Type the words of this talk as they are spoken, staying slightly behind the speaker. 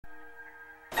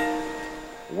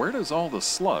where does all the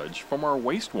sludge from our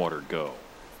wastewater go?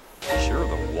 Sure,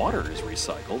 the water is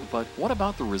recycled, but what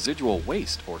about the residual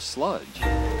waste or sludge?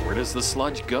 Where does the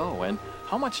sludge go, and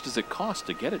how much does it cost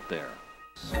to get it there?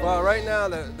 Well, right now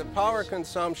the power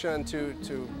consumption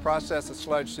to process the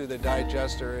sludge through the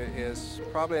digester is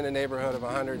probably in the neighborhood of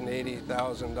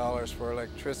 $180,000 for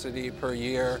electricity per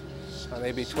year,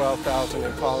 maybe $12,000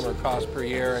 in polymer costs per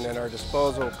year, and then our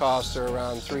disposal costs are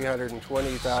around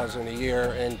 $320,000 a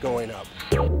year and going up.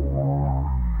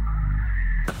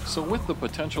 So with the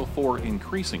potential for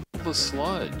increasing the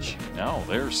sludge, now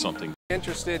there's something.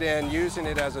 Interested in using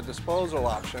it as a disposal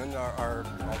option. Our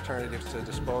alternatives to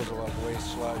disposal of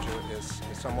waste sludge is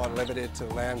somewhat limited to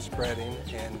land spreading,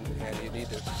 and you need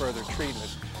to further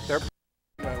treatment.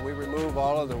 We remove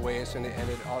all of the waste, and it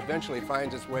eventually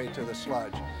finds its way to the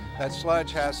sludge. That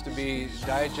sludge has to be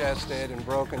digested and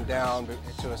broken down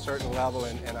to a certain level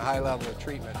and a high level of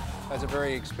treatment. That's a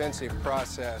very expensive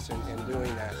process in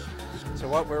doing that. So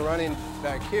what we're running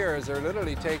back here is they're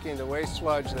literally taking the waste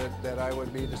sludge that I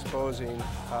would be disposing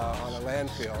on a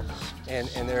landfill, and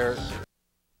the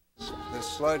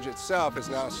sludge itself is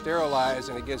now sterilized,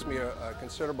 and it gives me a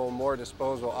considerable more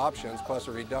disposal options plus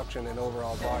a reduction in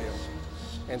overall volume.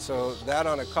 And so that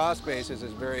on a cost basis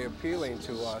is very appealing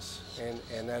to us,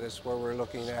 and that is where we're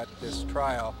looking at this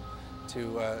trial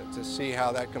to see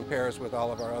how that compares with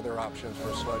all of our other options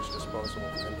for sludge disposal,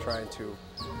 and trying to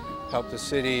help the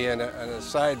city and a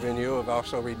side venue of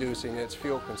also reducing its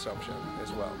fuel consumption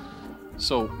as well.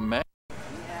 So, Matt, we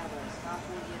have a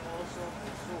sample here also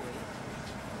for sewage,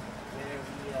 where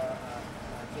we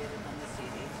get it from the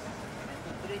city and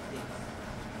to treat it.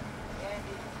 And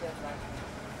it's just like to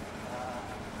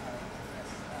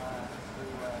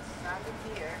sand it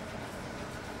here.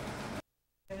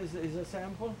 Is a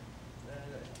sample.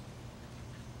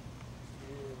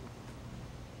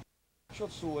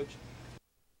 Short sewage.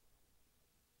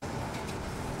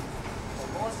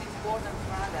 The most important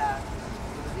product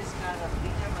with this kind of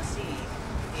cleaner machine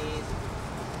is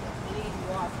clean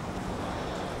water.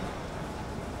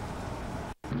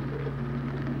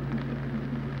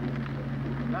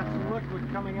 That's the liquid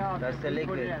coming out. That's the you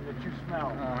put liquid in, that you smell.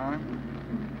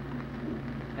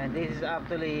 And this is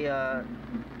actually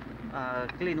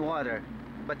clean water,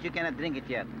 but you cannot drink it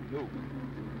yet. No.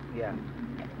 Yeah.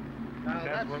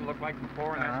 That's what it looked like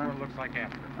before, and that's what it looks like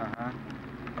after.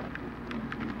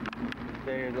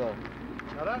 There you go.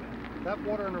 Now that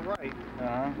water on the right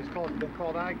is been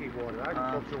called aggie water,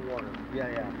 agricultural water. Yeah,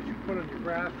 yeah. Because you put in your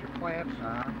grass, your plants,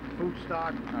 food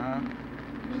stock.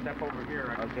 Step over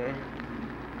here. Okay.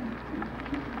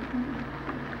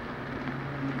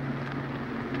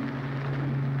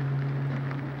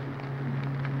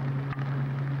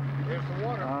 There's the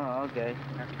water. Oh, okay.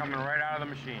 That's coming right out of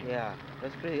the machine. Yeah,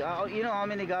 that's pretty. You know how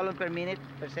many gallons per minute,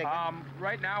 per second?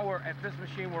 Right now, at this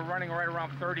machine, we're running right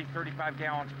around 35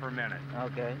 gallons per minute.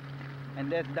 Okay. And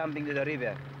that's dumping to the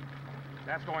river?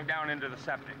 That's going down into the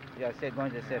septic. Yeah,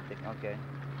 going to the septic. Okay.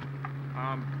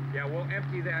 Yeah, we'll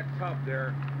empty that tub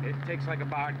there. It takes like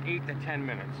about 8 to 10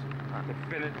 minutes to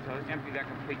finish, to empty that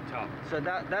complete tub. So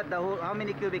the whole, how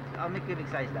many cubic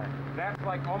size that? That's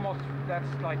like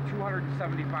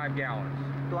 275 gallons.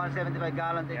 275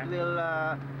 gallons. Yeah. It will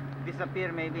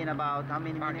disappear maybe in about how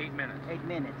many About minutes? 8 minutes. 8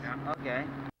 minutes. Yeah. Okay.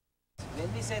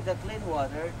 When we say the clean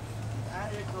water, it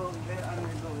undergo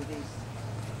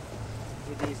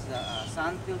with this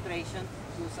sun filtration,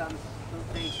 sun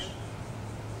filtration.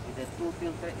 With the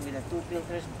two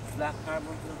filters, black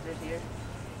carbon filters here,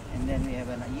 and then we have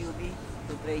an UV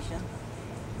filtration.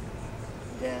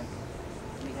 Then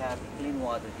we have clean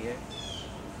water here,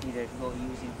 either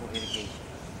using for irrigation.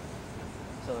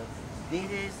 So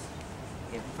this is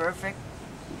a perfect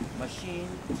machine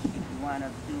if you want to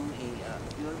do a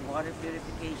pure water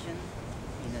purification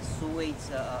in a sewage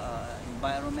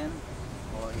environment,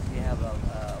 or if you have a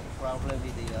problem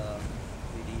with the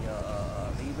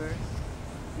river.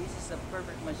 This is a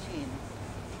perfect machine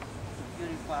to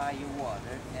purify your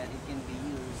water, and it can be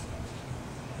used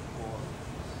for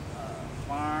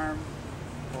farm,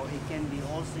 or it can be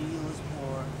also used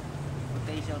for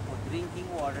potential for drinking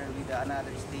water with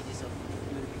another stages of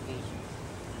purification.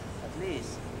 At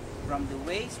least from the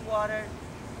wastewater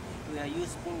to a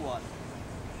useful water.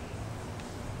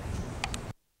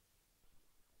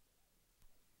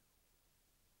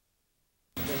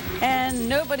 And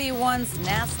nobody wants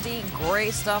nasty, gray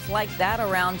stuff like that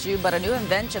around you, but a new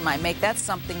invention might make that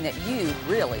something that you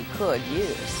really could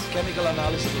use. Chemical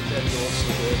analysis will tell you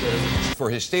also For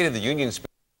his State of the Union speech.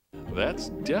 that's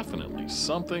definitely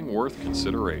something worth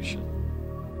consideration.